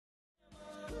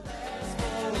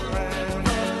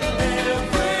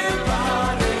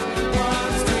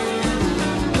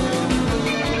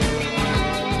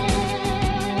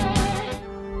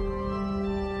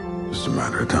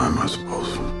at a time, I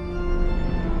suppose.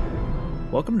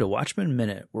 Welcome to Watchmen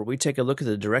Minute, where we take a look at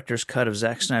the director's cut of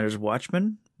Zack Snyder's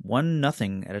Watchmen,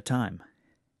 1-0 at a time.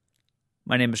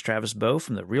 My name is Travis Bowe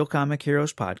from the Real Comic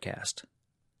Heroes podcast.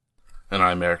 And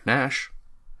I'm Eric Nash.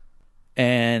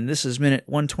 And this is minute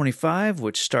 125,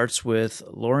 which starts with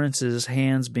Lawrence's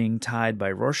hands being tied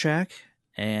by Rorschach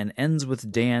and ends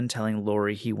with Dan telling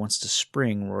Laurie he wants to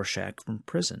spring Rorschach from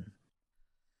prison.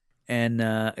 And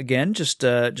again, just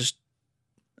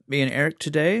me and Eric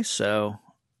today, so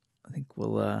I think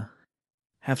we'll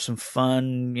have some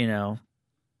fun,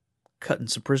 cutting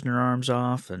some prisoner arms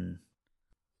off and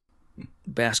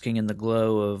basking in the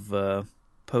glow of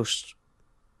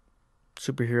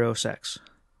post-superhero sex.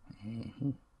 Mm-hmm.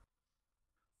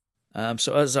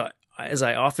 So as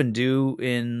I often do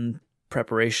in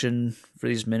preparation for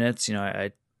these minutes,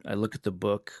 I look at the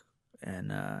book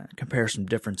and compare some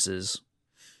differences.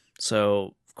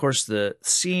 So, of course, the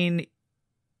scene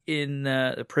in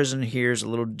the prison here is a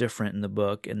little different in the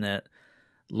book in that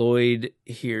Lloyd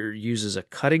here uses a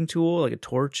cutting tool, like a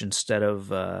torch, instead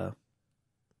of, or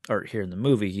here in the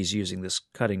movie, he's using this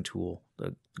cutting tool,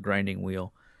 the grinding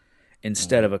wheel,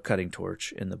 instead of a cutting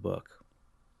torch in the book.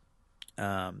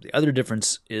 The other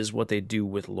difference is what they do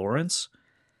with Lawrence.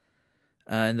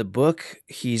 In the book,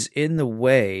 he's in the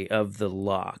way of the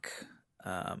lock.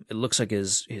 It looks like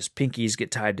his pinkies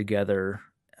get tied together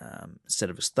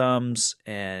instead of his thumbs,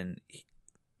 and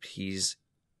he's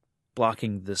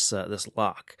blocking this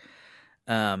lock.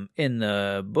 In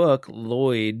the book,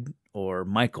 Lloyd, or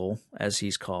Michael, as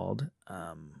he's called,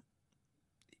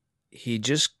 he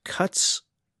just cuts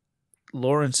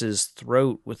Lawrence's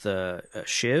throat with a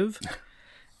shiv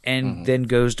and then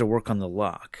goes to work on the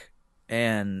lock.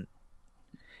 And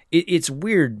it's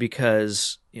weird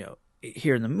because,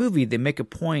 here in the movie, they make a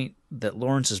point that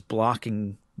Lawrence is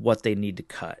blocking what they need to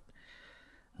cut,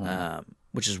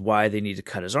 which is why they need to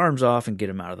cut his arms off and get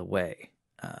him out of the way.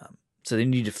 So they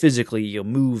need to physically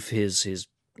move his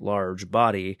large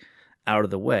body out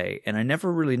of the way. And I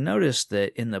never really noticed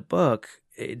that in the book,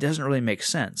 it doesn't really make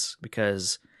sense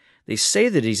because they say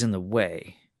that he's in the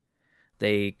way.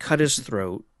 They cut his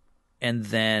throat and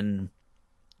then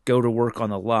go to work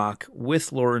on the lock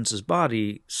with Lawrence's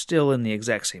body still in the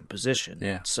exact same position.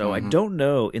 Yeah. So I don't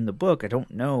know, in the book, I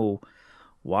don't know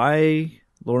why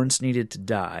Lawrence needed to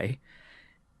die.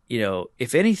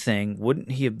 If anything,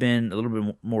 wouldn't he have been a little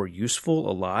bit more useful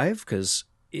alive? Because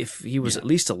if he was at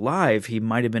least alive, he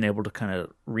might have been able to kind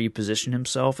of reposition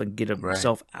himself and get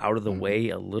himself out of the way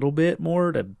a little bit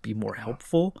more to be more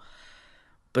helpful.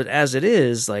 But as it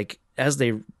is,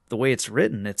 the way it's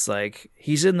written, it's like,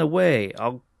 he's in the way,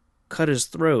 I'll cut his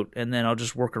throat, and then I'll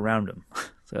just work around him.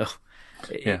 So,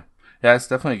 yeah, it's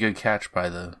definitely a good catch by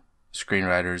the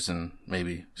screenwriters and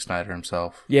maybe Snyder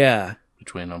himself. Yeah,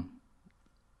 between them.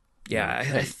 Yeah,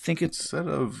 I think it's instead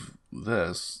of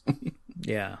this.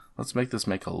 Yeah, let's make this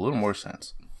make a little more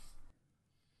sense.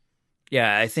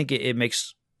 Yeah, I think it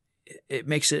makes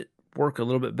it work a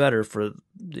little bit better for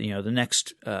the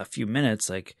next few minutes.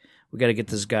 Like, we got to get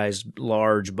this guy's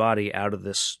large body out of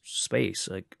this space.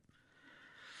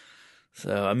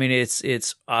 So I mean,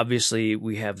 it's obviously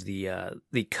we have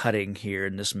the cutting here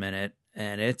in this minute,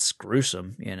 and it's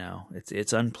gruesome.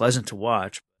 It's unpleasant to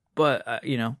watch, but I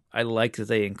like that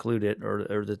they include it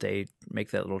or that they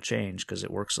make that little change because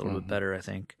it works a little bit better, I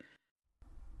think.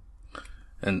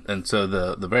 And so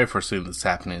the very first thing that's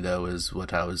happening though is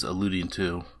what I was alluding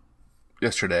to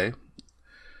yesterday,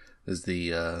 is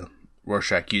the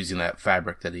Rorschach using that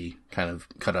fabric that he kind of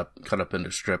cut up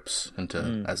into strips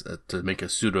to make a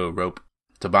pseudo rope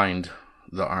to bind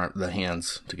the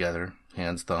hands together,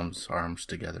 thumbs, arms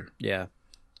together. Yeah,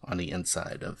 on the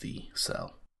inside of the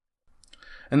cell.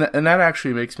 And that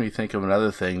actually makes me think of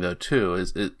another thing though too,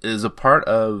 is a part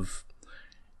of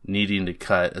needing to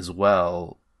cut as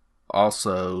well.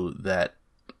 Also, that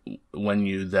when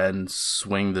you then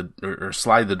swing or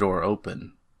slide the door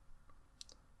open,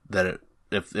 that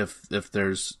if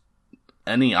there's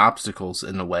any obstacles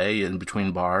in the way in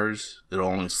between bars, it'll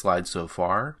only slide so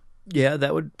far. Yeah,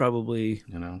 that would probably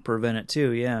prevent it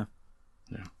too. Yeah.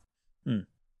 Yeah.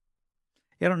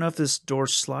 Yeah, I don't know if this door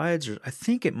slides, or I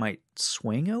think it might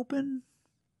swing open,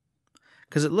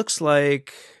 because it looks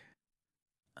like,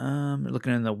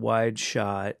 looking in the wide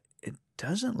shot, it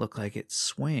doesn't look like it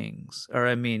swings,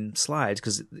 or slides,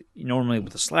 because normally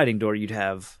with a sliding door you'd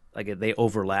have they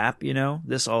overlap.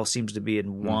 This all seems to be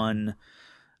in one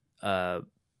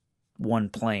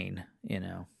plane.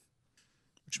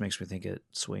 Which makes me think it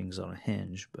swings on a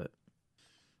hinge, but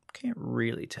can't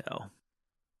really tell.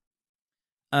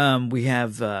 We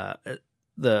have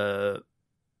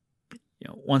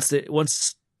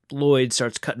once Lloyd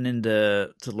starts cutting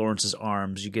into Lawrence's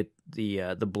arms, you get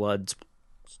the blood,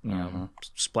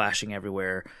 splashing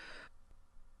everywhere,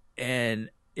 and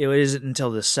it isn't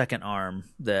until the second arm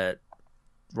that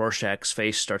Rorschach's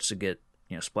face starts to get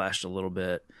splashed a little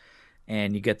bit,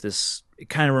 and you get this. It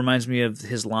kind of reminds me of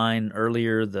his line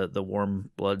earlier, the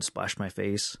warm blood splashed my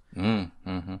face. Mm-hmm.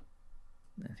 And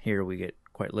here we get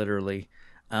quite literally,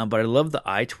 but I love the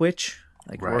eye twitch.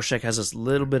 Like Right. Rorschach has this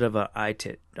little bit of a eye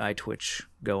twitch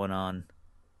going on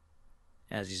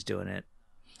as he's doing it.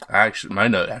 My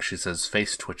note actually says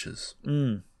face twitches.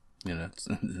 Mm.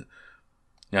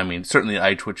 I mean, certainly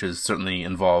eye twitches certainly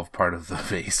involve part of the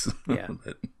face. Yeah.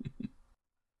 But,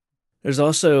 There's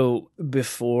also,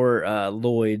 before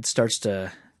Lloyd starts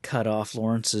to cut off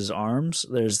Lawrence's arms,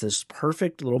 there's this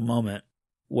perfect little moment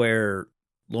where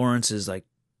Lawrence is like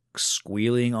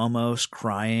squealing, almost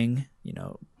crying,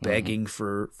 begging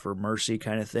for mercy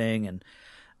kind of thing.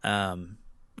 And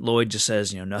Lloyd just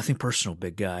says, nothing personal,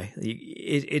 big guy.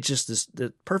 It's just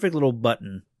the perfect little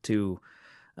button to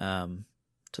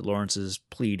Lawrence's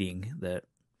pleading that,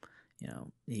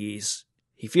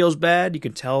 he feels bad. You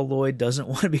can tell Lloyd doesn't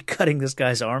want to be cutting this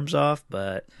guy's arms off,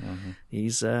 but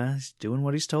he's doing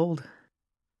what he's told.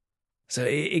 So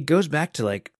it goes back to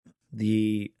like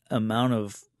the amount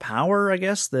of power, I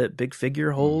guess, that Big Figure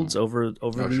holds over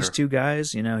these two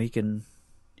guys. He can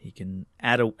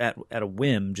at a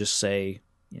whim just say,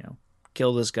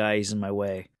 kill this guy, he's in my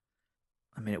way.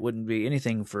 I mean, it wouldn't be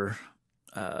anything for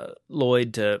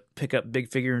Lloyd to pick up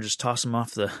Big Figure and just toss him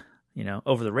off the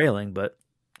over the railing, but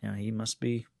he must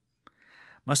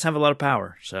have a lot of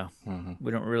power. So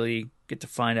we don't really get to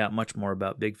find out much more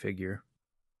about Big Figure.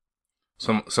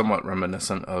 Somewhat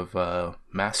reminiscent of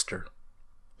Master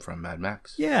from Mad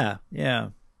Max. Yeah. I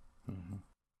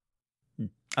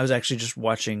was actually just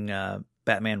watching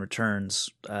Batman Returns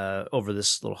over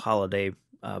this little holiday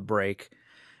break,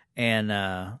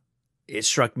 and it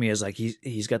struck me as like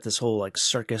he's got this whole like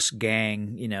circus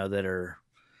gang, that are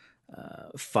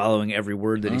following every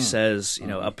word that he says,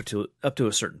 up to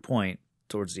a certain point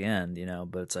towards the end,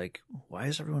 but it's like, why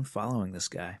is everyone following this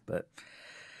guy? But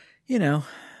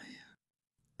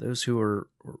those who are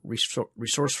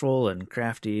resourceful and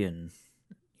crafty and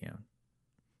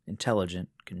intelligent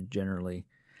can generally,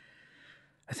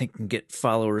 I think, can get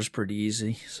followers pretty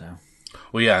easy. So,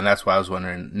 well, yeah, and that's why I was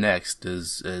wondering next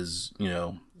is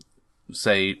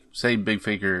say Big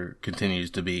Figure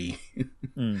continues to be,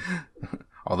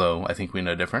 although I think we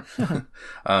know different,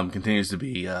 continues to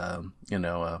be a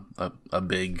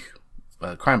big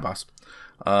crime boss.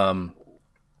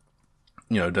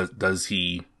 Does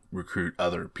he recruit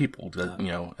other people?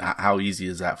 How easy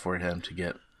is that for him to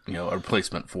get a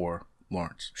replacement for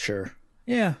Lawrence? Sure.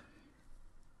 Yeah.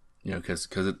 Because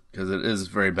it is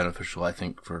very beneficial, I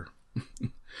think, for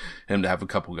him to have a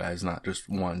couple guys, not just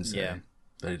one.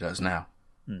 That he does now.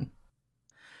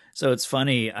 So it's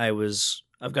funny.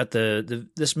 I've got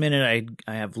this minute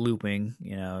I have looping,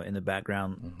 in the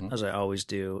background, as I always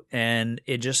do, and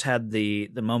it just had the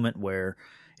moment where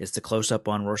it's the close up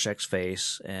on Rorschach's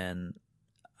face, and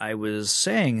I was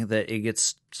saying that it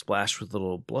gets splashed with a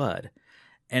little blood,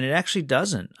 and it actually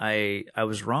doesn't. I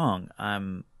was wrong.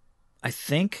 I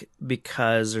think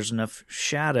because there's enough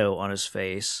shadow on his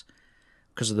face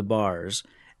because of the bars,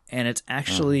 and it's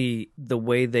actually the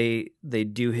way they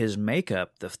do his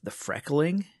makeup, the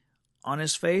freckling on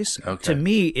his face. Okay. To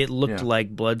me, it looked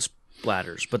like blood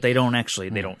splatters, but they don't actually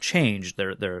they don't change.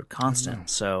 They're constant.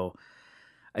 So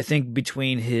I think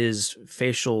between his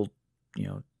facial,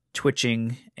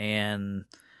 twitching and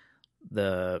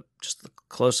the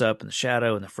close up and the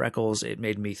shadow and the freckles, it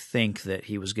made me think that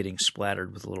he was getting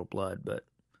splattered with a little blood, but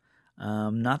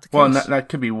not the case. Well, that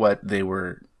could be what they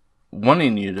were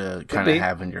wanting you to kind of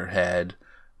have in your head,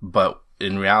 but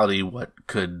in reality, what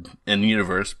could in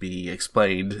universe be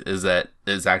explained is that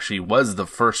it actually was the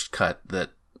first cut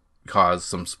that caused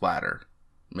some splatter,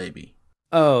 maybe.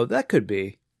 Oh, that could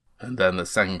be. And then the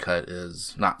second cut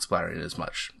is not splattering as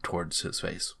much towards his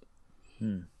face.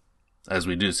 As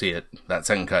we do see it, that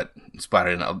second cut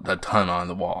splattering a ton on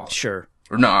the wall. Sure.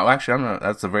 Or no, actually, I'm not.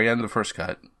 That's the very end of the first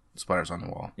cut. Splatters on the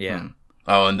wall. Yeah.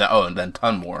 Oh, and then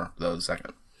ton more though the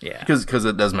second. Yeah. Because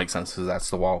it does make sense because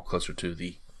that's the wall closer to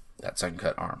that second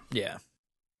cut arm. Yeah.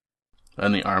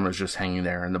 And the arm is just hanging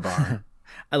there in the bar.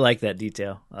 I like that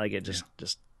detail. I like it.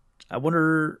 Just I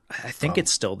wonder. I think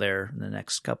it's still there in the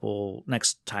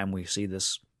next time we see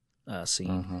this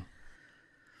scene.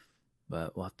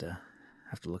 But we'll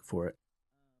have to look for it.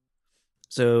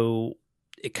 So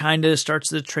it kind of starts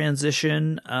the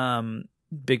transition.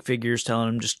 Big Figure's telling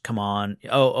him, just come on.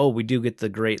 Oh, we do get the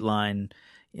great line,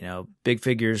 big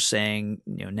figures saying,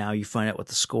 now you find out what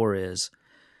the score is,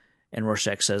 and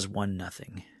Rorschach says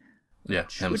 1-0. Yeah,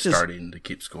 him starting to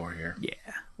keep score here. Yeah,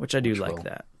 which I do like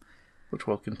that. Which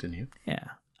will continue. Yeah.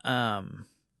 And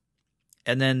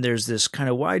then there's this kind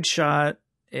of wide shot.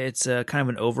 It's a kind of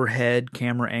an overhead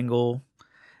camera angle,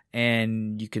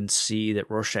 and you can see that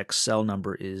Rorschach's cell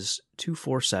number is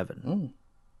 247.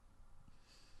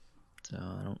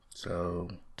 Mm. So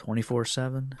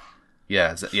 24/7.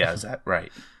 Yeah, is that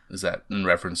right? Is that in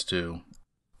reference to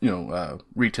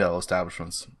retail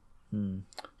establishments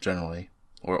generally,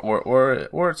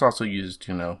 or it's also used?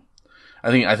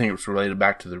 I think it's related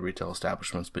back to the retail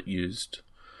establishments, but used.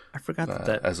 I forgot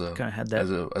that kind of had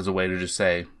that as a way to just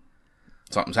say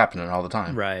something's happening all the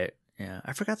time. Right. Yeah,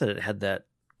 I forgot that it had that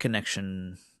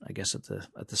connection. I guess at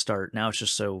the start. Now it's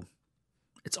just so.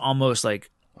 It's almost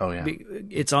like. Oh yeah.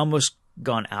 It's almost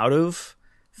gone out of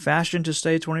fashion to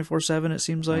stay 24/7. It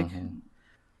seems like. Mm-hmm.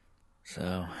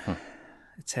 So,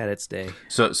 it's had its day.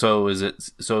 So is it?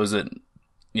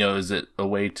 Is it a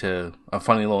way to a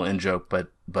funny little in joke,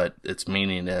 but its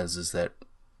meaning is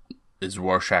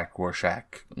Rorschach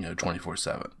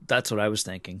 24/7. That's what I was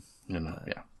thinking.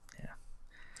 Yeah.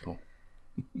 Cool.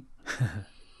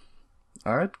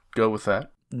 All right, go with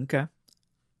that. Okay.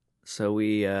 So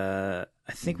I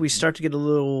think we start to get a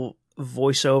little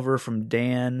voiceover from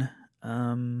Dan,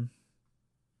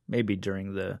 maybe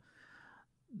during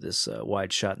this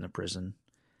wide shot in the prison.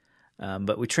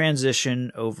 But we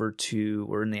transition over to,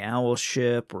 we're in the Owl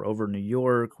ship, we're over New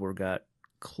York, we've got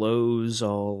clothes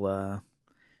all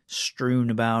strewn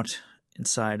about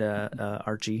inside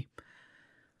Archie.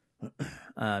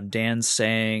 Dan's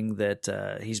saying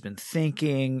that he's been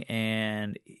thinking,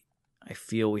 and I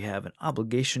feel we have an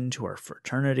obligation to our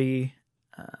fraternity.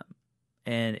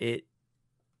 And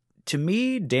to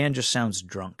me, Dan just sounds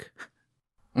drunk.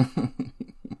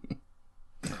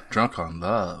 Drunk on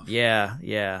love.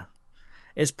 Yeah.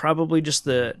 It's probably just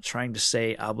the trying to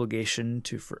say obligation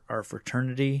to our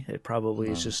fraternity. It probably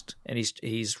is just, and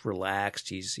he's relaxed.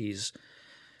 He's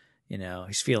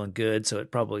feeling good. So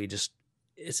it probably just,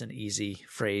 it's an easy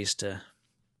phrase to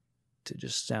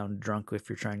just sound drunk if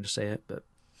you're trying to say it. But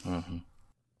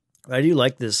I do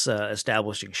like this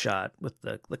establishing shot with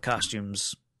the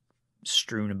costumes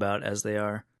strewn about as they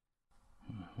are.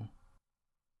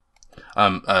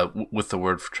 With the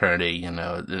word fraternity,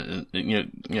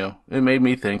 it made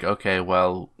me think, okay,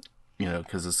 well,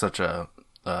 because it's such a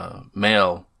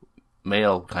male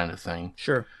kind of thing,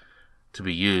 sure, to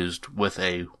be used with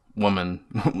a woman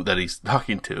that he's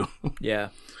talking to, yeah,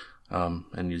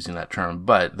 and using that term,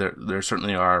 but there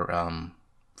certainly are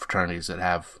fraternities that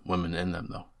have women in them,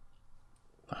 though.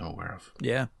 I'm aware of.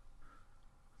 Yeah.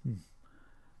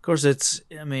 Of course,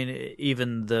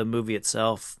 even the movie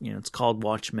itself, it's called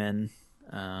Watchmen.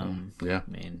 Yeah.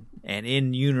 And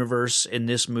in universe, in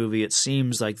this movie, it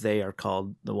seems like they are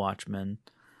called the Watchmen.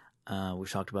 We've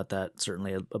talked about that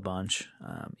certainly a bunch.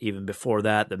 Even before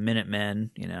that, the Minutemen,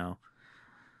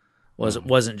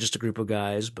 wasn't just a group of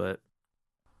guys, but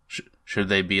should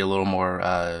they be a little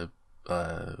more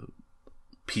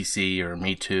PC or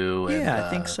Me Too? And, I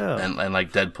think so. And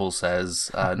like Deadpool says,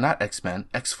 not X-Men,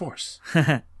 X-Force.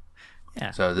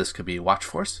 Yeah. So this could be Watch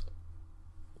Force?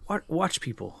 Watch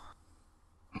people.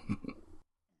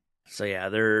 So yeah,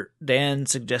 Dan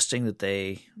suggesting that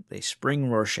they spring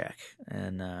Rorschach,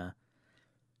 and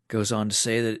goes on to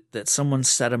say that someone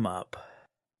set him up.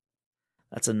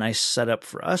 That's a nice setup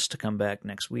for us to come back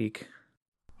next week.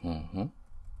 Mm-hmm.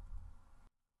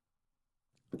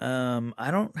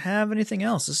 I don't have anything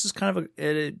else. This is kind of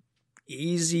a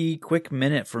easy, quick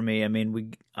minute for me.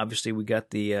 We got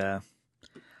the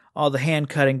all the hand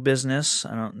cutting business.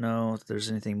 I don't know if there's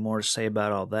anything more to say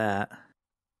about all that.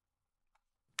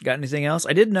 Got anything else?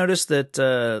 I did notice that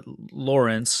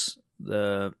Lawrence,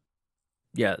 I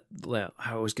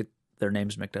always get their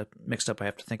names mixed up. I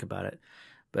have to think about it.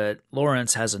 But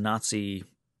Lawrence has a Nazi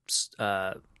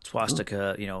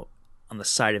swastika, on the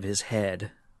side of his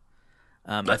head.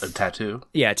 A tattoo?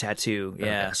 Yeah, tattoo.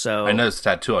 Yeah. Okay. So I noticed a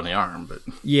tattoo on the arm, but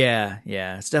yeah,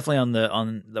 it's definitely on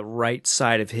the right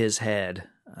side of his head.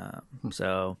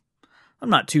 So I'm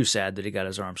not too sad that he got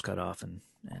his arms cut off and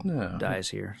dies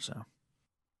here. So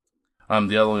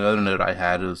the only other note I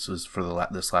had was for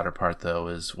this latter part, though,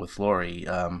 is with Laurie.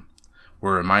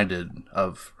 We're reminded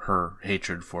of her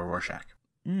hatred for Rorschach.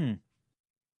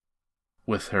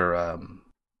 With her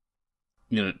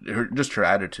her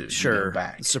attitude. Sure.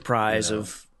 Back. Surprise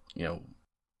of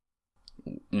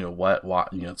what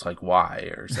it's like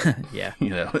why or something. Yeah.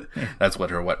 That's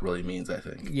what really means, I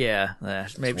think. Yeah.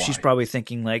 Maybe she's probably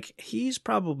thinking like he's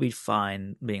probably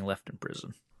fine being left in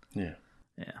prison. Yeah.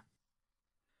 Yeah.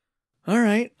 All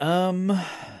right. I'm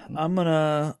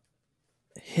gonna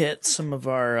hit some of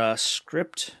our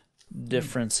script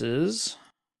differences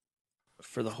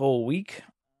for the whole week.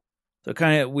 So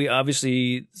kind of, we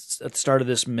obviously at the start of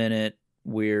this minute,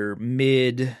 we're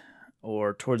mid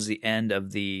or towards the end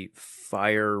of the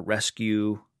fire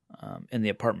rescue in the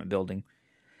apartment building.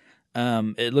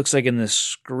 It looks like in the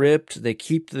script they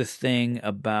keep the thing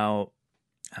about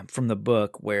from the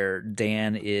book where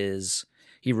Dan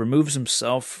he removes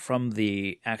himself from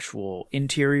the actual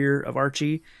interior of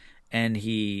Archie, and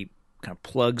he kind of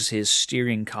plugs his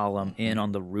steering column in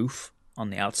on the roof on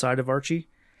the outside of Archie.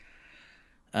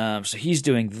 So he's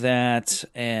doing that,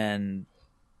 and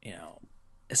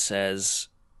it says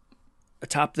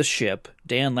atop the ship,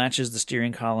 Dan latches the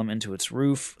steering column into its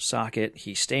roof socket.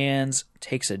 He stands,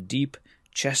 takes a deep,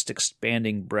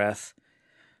 chest-expanding breath.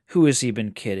 Who has he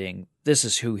been kidding? This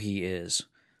is who he is.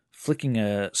 Flicking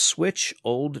a switch,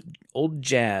 old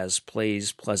jazz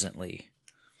plays pleasantly.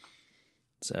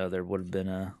 So there would have been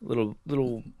a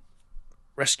little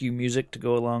rescue music to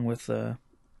go along with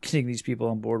getting these people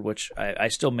on board, which I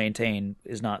still maintain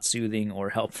is not soothing or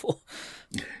helpful.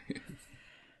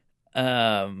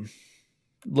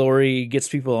 Laurie gets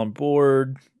people on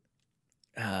board.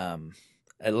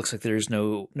 It looks like there's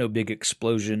no big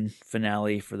explosion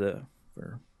finale for the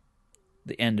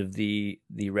end of the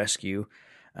rescue.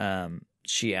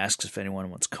 She asks if anyone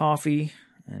wants coffee,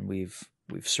 and we've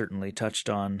certainly touched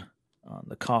on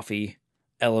the coffee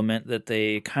element that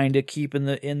they kind of keep in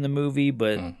the movie,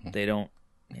 but they don't.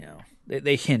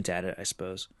 They hint at it, I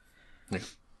suppose.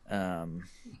 Yeah.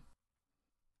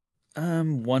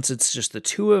 Once it's just the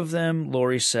two of them,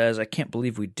 Laurie says, "I can't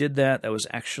believe we did that. That was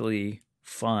actually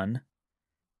fun."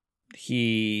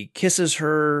 He kisses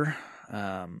her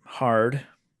hard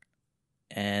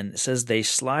and says they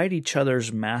slide each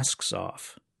other's masks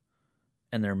off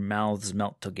and their mouths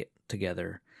melt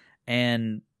together.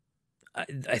 And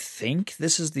I think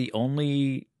this is the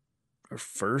only or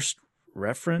first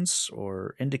reference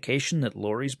or indication that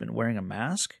Laurie's been wearing a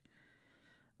mask.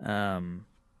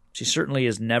 She certainly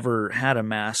has never had a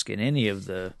mask in any of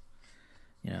the,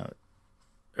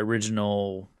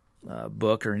 original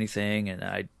book or anything. And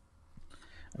I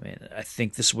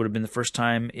think this would have been the first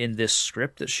time in this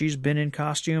script that she's been in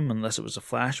costume, unless it was a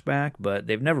flashback. But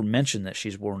they've never mentioned that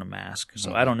she's worn a mask,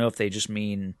 so I don't know if they just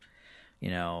mean,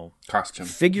 costume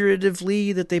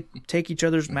figuratively that they take each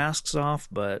other's masks off.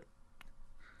 But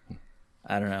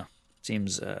I don't know.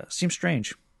 Seems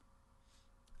strange.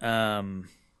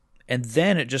 And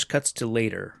then it just cuts to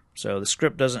later. So the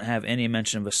script doesn't have any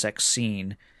mention of a sex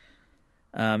scene.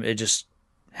 It just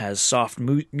has soft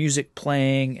music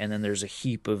playing, and then there's a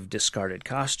heap of discarded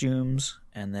costumes.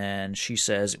 And then she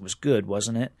says, "It was good,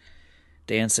 wasn't it?"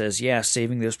 Dan says, "Yeah,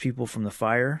 saving those people from the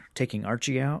fire, taking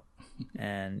Archie out."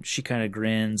 And she kind of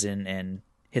grins and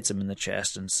hits him in the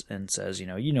chest and says,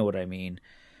 you know what I mean.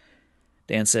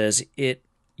 Dan says,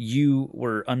 you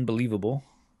were unbelievable.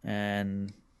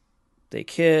 And they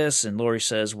kiss, and Laurie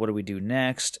says, "What do we do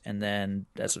next?" And then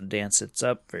that's when Dan sits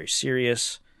up, very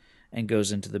serious, and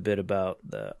goes into the bit about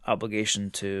the obligation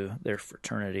to their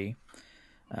fraternity.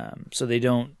 So they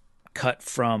don't cut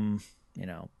from,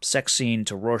 sex scene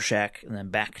to Rorschach and then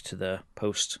back to the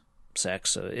post-sex.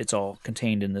 So it's all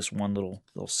contained in this one little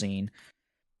scene.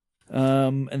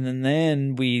 And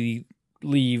then we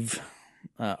leave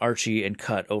Archie and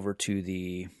cut over to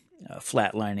the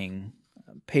flatlining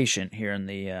patient here in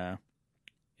the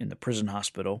prison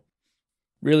hospital.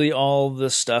 Really, all the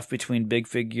stuff between Big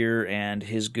Figure and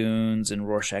his goons and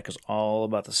Rorschach is all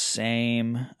about the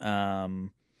same.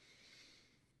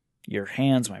 Your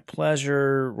hands, my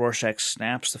pleasure. Rorschach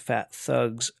snaps the fat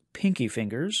thug's pinky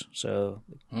fingers, so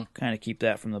kind of keep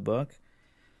that from the book.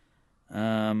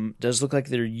 Does look like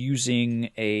they're using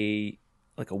a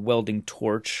welding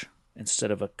torch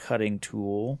instead of a cutting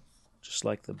tool, just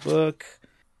like the book.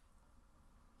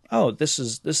 Oh, this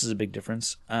is a big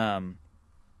difference.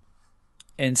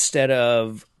 Instead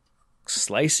of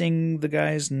slicing the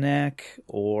guy's neck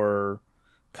or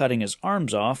cutting his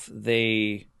arms off,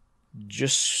 they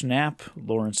just snap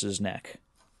Lawrence's neck.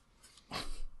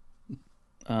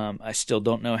 I still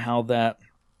don't know how that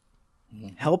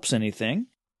helps anything.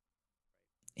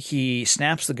 He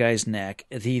snaps the guy's neck.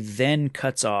 He then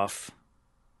cuts off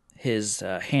his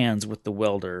hands with the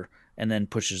welder and then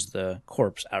pushes the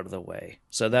corpse out of the way.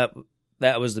 So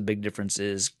that was the big difference,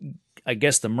 is I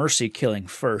guess the mercy killing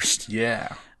first.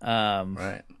 Yeah.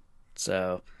 Right.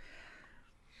 So,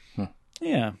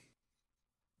 yeah.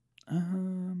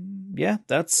 Yeah,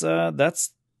 that's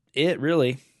it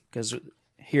really, because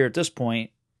here at this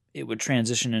point it would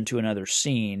transition into another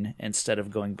scene instead of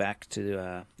going back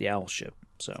to the owl ship.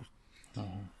 So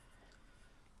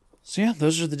So yeah,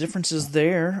 those are the differences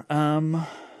there.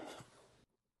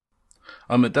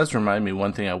 It does remind me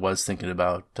one thing I was thinking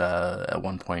about at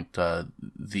one point.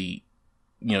 The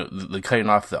cutting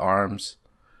off the arms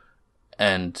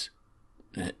and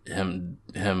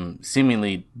him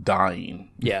seemingly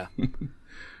dying. Yeah.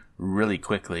 Really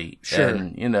quickly. Sure.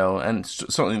 And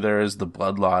certainly there is the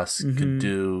blood loss could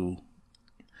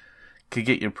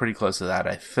get you pretty close to that,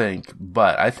 I think.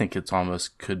 But I think it's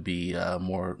almost could be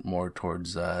more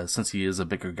towards since he is a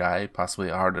bigger guy, possibly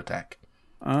a heart attack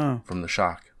from the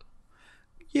shock.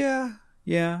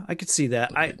 Yeah, I could see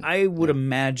that. I would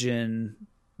imagine.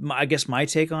 I guess my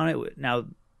take on it now,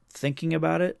 thinking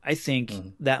about it, I think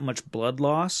that much blood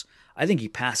loss, I think he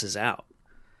passes out.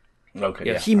 Okay.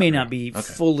 Yeah, he may not be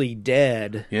fully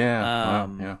dead.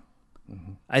 Yeah.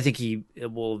 I think he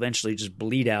will eventually just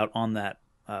bleed out on that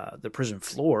the prison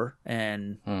floor,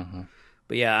 and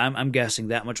but yeah, I'm guessing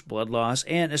that much blood loss,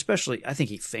 and especially I think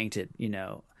he fainted.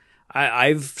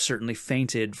 I've certainly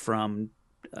fainted from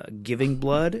giving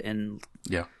blood, and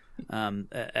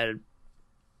at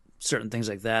certain things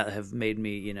like that have made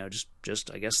me,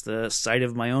 just I guess the sight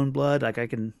of my own blood, like I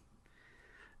can,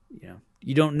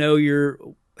 you don't know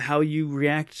how you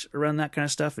react around that kind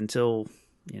of stuff until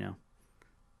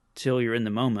you're in the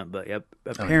moment. But yep,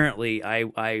 apparently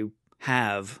I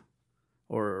have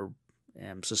or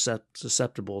am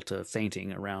susceptible to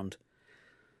fainting around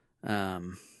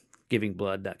giving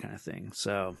blood, that kind of thing.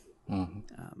 So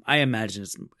I imagine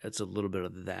it's a little bit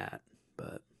of that,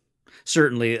 but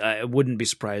certainly I wouldn't be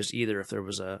surprised either if there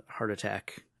was a heart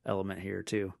attack element here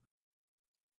too.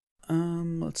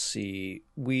 Let's see.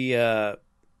 So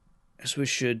we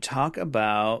should talk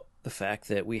about the fact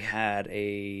that we had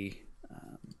a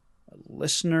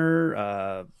listener,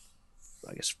 I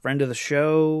guess friend of the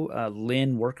show,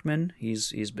 Lynn Workman.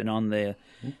 He's been on the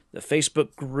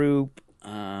Facebook group.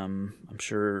 I'm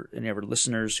sure any of our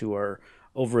listeners who are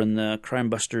over in the Crime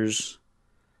Busters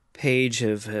page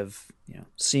have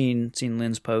seen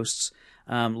Lynn's posts.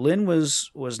 Lynn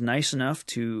was nice enough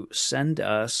to send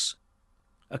us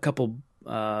a couple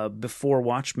Before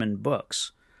Watchmen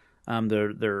books.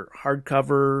 They're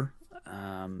hardcover.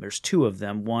 There's two of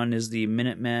them. One is the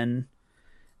Minutemen,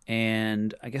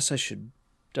 and I guess I should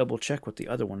double check what the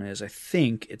other one is. I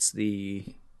think it's the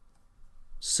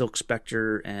Silk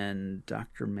Spectre and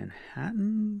Dr.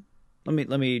 Manhattan.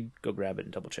 Let me go grab it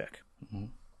and double check.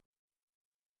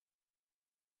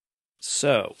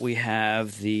 So we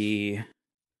have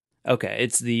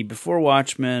it's the Before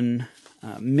Watchmen,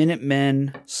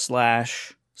 Minutemen /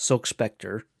 Silk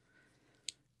Spectre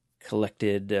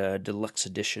collected deluxe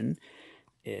edition.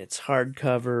 It's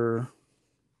hardcover.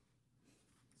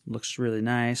 Looks really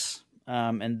nice.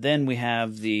 And then we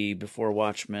have the Before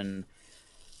Watchmen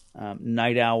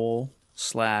Night Owl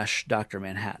 / Dr.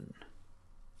 Manhattan.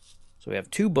 So we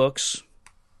have two books,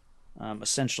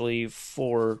 essentially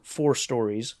four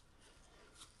stories.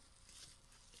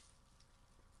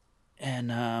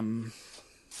 And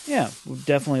we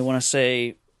definitely want to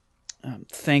say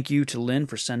thank you to Lynn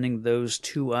for sending those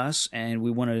to us, and we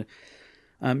want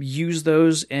to use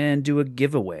those and do a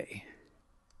giveaway.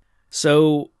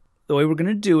 So the way we're going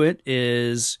to do it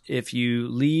is if you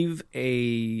leave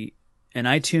an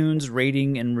iTunes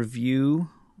rating and review,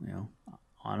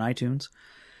 on iTunes,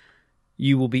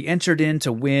 you will be entered in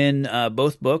to win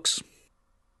both books.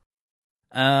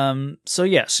 So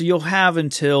you'll have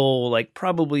until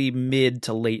probably mid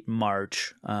to late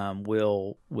March.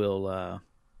 We'll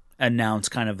announce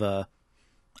kind of a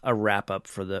wrap up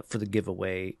for the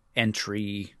giveaway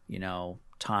entry,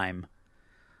 time.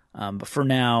 But for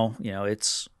now,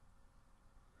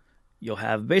 you'll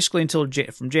have basically until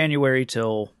from January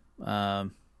till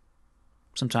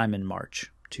sometime in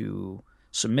March to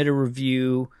submit a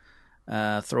review,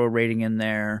 throw a rating in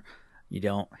there. You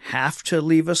don't have to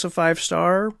leave us a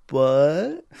 5-star,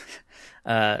 but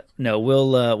no,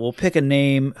 we'll pick a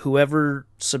name. Whoever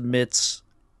submits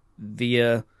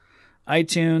via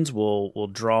iTunes, we'll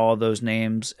draw those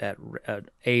names at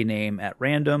a name at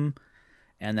random,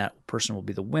 and that person will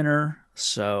be the winner.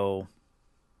 So,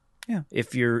 yeah,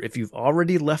 if you've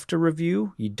already left a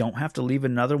review, you don't have to leave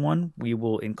another one. We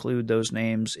will include those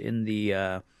names in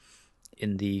the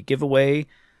giveaway,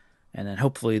 and then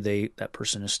hopefully that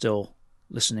person is still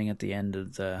listening at the end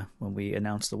of when we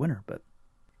announce the winner. But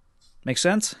make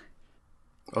sense?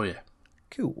 Oh yeah.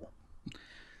 Cool.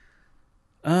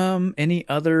 Any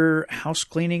other house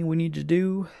cleaning we need to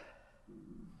do?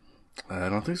 I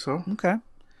don't think so. Okay.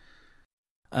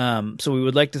 So we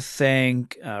would like to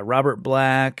thank Robert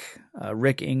Black,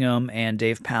 Rick Ingham, and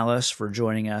Dave Pallas for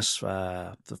joining us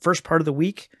the first part of the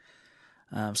week.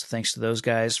 So thanks to those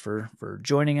guys for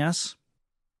joining us.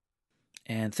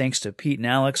 And thanks to Pete and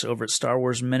Alex over at Star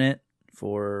Wars Minute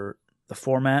for the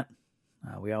format.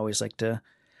 We always like to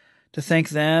thank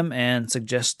them and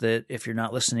suggest that if you're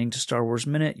not listening to Star Wars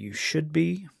Minute, you should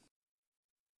be.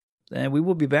 And we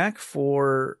will be back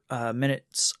for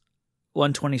minutes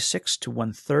 126 to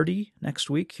 130 next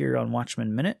week here on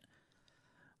Watchmen Minute.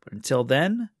 But until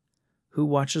then, who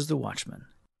watches the Watchmen?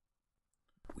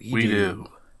 We do.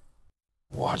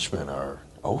 Watchmen are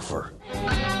over.